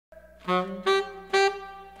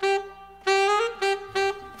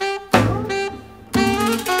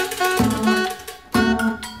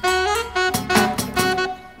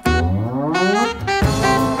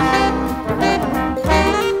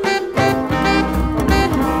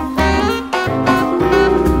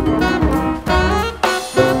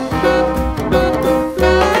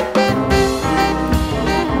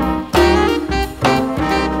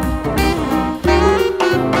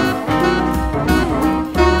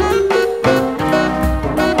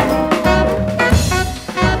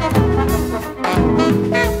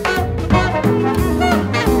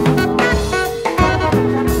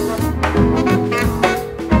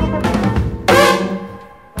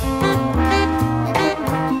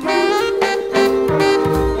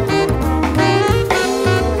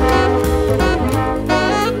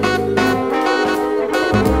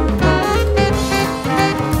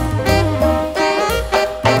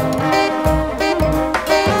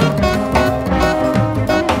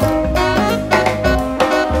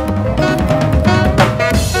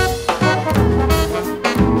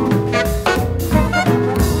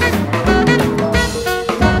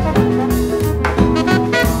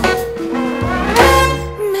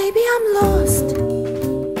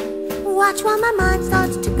Watch while my mind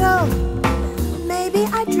starts to go. Maybe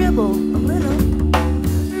I dribble a little.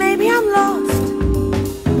 Maybe I'm lost.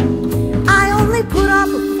 I only put up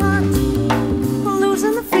a front,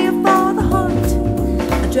 losing the fear for the heart.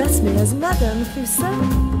 Address me as Madame Fussel.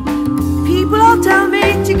 People all tell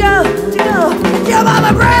me to go, and give all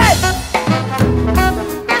my bread.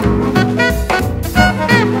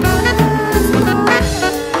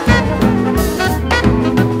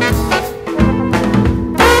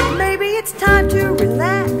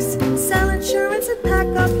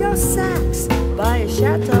 Buy a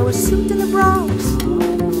chateau, a suit in the Bronx.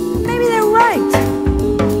 Maybe they're right.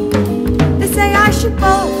 They say I should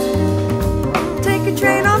bolt. Take a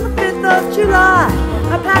train on the 5th of July.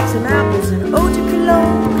 I pack some apples and eau de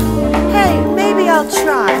cologne. Hey, maybe I'll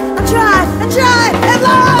try and blow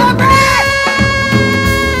all my breath.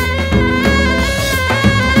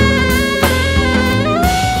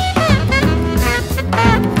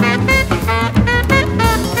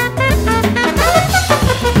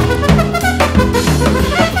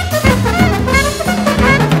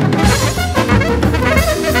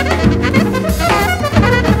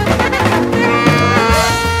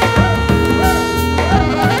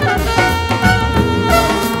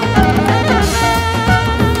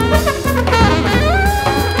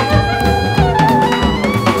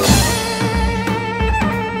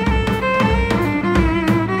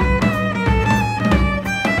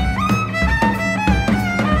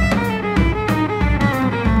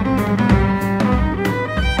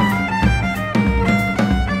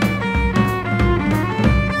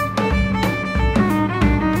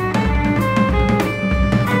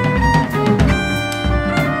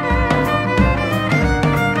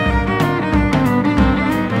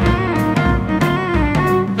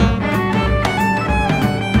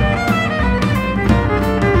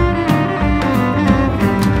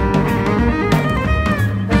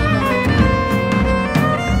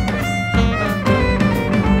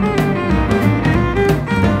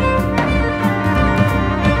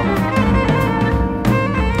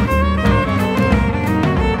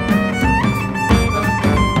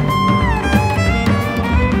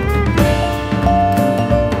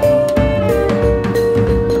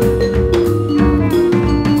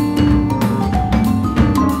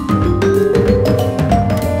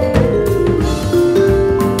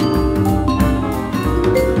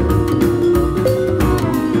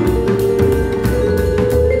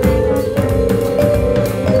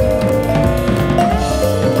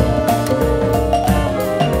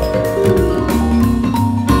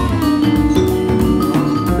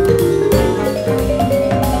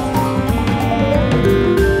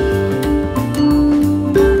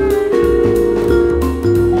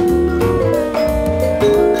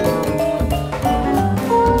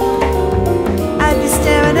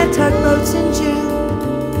 Tugboats in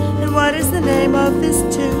June. And what is the name of this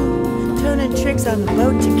tune? Turning tricks on the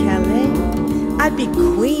boat to Calais. I'd be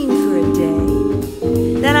queen for a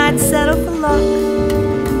day. Then I'd settle for luck.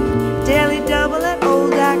 Daily double at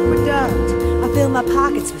Old Aqueduct. I fill my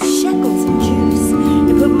pockets with shekels and juice,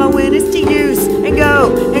 and put my winnings to use, and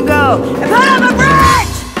go, and put on my